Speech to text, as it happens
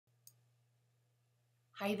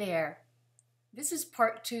Hi there. This is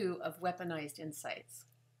part 2 of Weaponized Insights.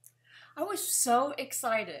 I was so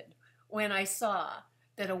excited when I saw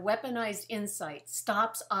that a weaponized insight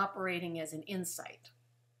stops operating as an insight.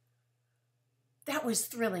 That was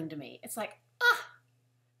thrilling to me. It's like,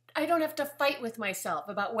 I don't have to fight with myself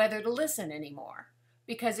about whether to listen anymore.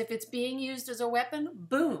 Because if it's being used as a weapon,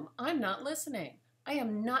 boom, I'm not listening. I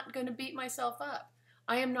am not going to beat myself up.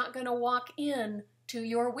 I am not going to walk in to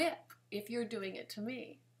your whip if you're doing it to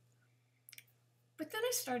me. But then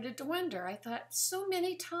I started to wonder. I thought, so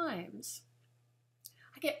many times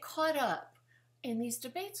I get caught up in these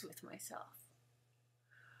debates with myself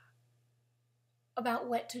about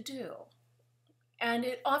what to do. And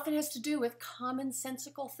it often has to do with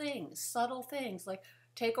commonsensical things, subtle things like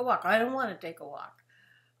take a walk. I don't want to take a walk.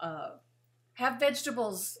 Have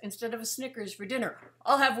vegetables instead of a Snickers for dinner.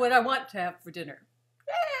 I'll have what I want to have for dinner.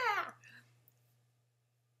 Yeah!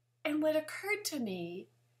 And what occurred to me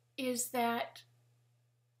is that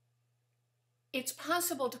it's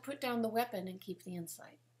possible to put down the weapon and keep the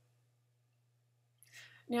insight.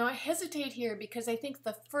 Now, I hesitate here because I think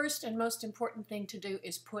the first and most important thing to do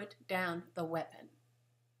is put down the weapon.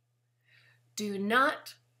 Do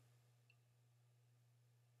not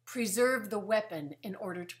preserve the weapon in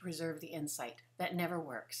order to preserve the insight. That never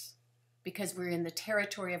works because we're in the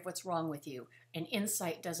territory of what's wrong with you, and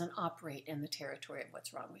insight doesn't operate in the territory of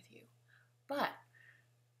what's wrong with you. But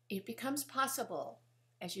it becomes possible,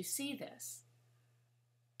 as you see this,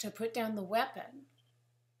 to put down the weapon,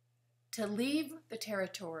 to leave the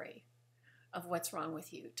territory of what's wrong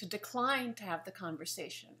with you, to decline to have the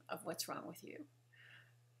conversation of what's wrong with you,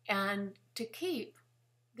 and to keep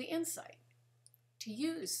the insight, to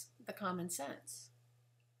use the common sense.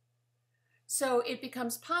 So it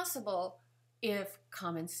becomes possible if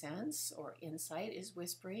common sense or insight is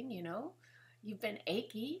whispering, you've been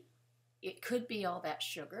achy, it could be all that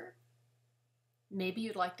sugar. Maybe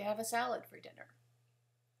you'd like to have a salad for dinner.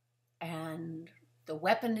 And the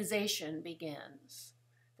weaponization begins.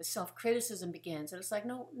 The self-criticism begins. And it's like,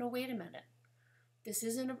 no, wait a minute. This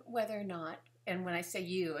isn't whether or not, and when I say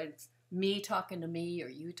you, it's me talking to me or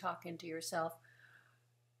you talking to yourself.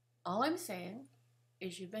 All I'm saying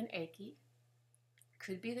is you've been achy.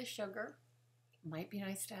 Could be the sugar. Might be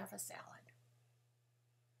nice to have a salad.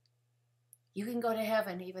 You can go to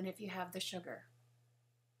heaven even if you have the sugar.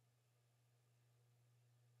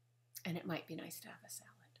 And it might be nice to have a salad.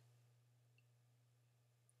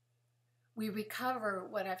 We recover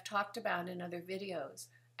what I've talked about in other videos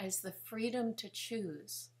as the freedom to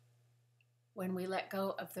choose when we let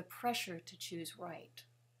go of the pressure to choose right.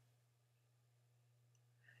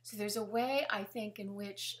 So there's a way, I think, in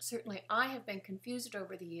which certainly I have been confused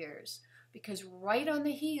over the years, because right on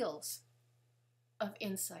the heels of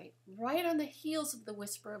insight, right on the heels of the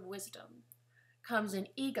whisper of wisdom, comes an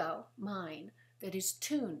ego, mine, that is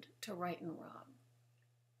tuned to right and wrong.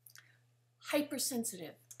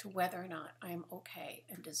 Hypersensitive to whether or not I am okay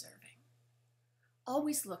and deserving.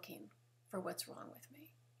 Always looking for what's wrong with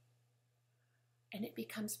me. And it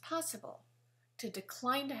becomes possible to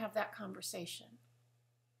decline to have that conversation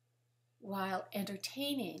while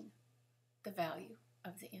entertaining the value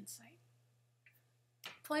of the insight.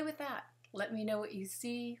 Play with that. Let me know what you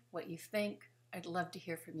see, what you think. I'd love to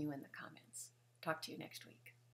hear from you in the comments. Talk to you next week.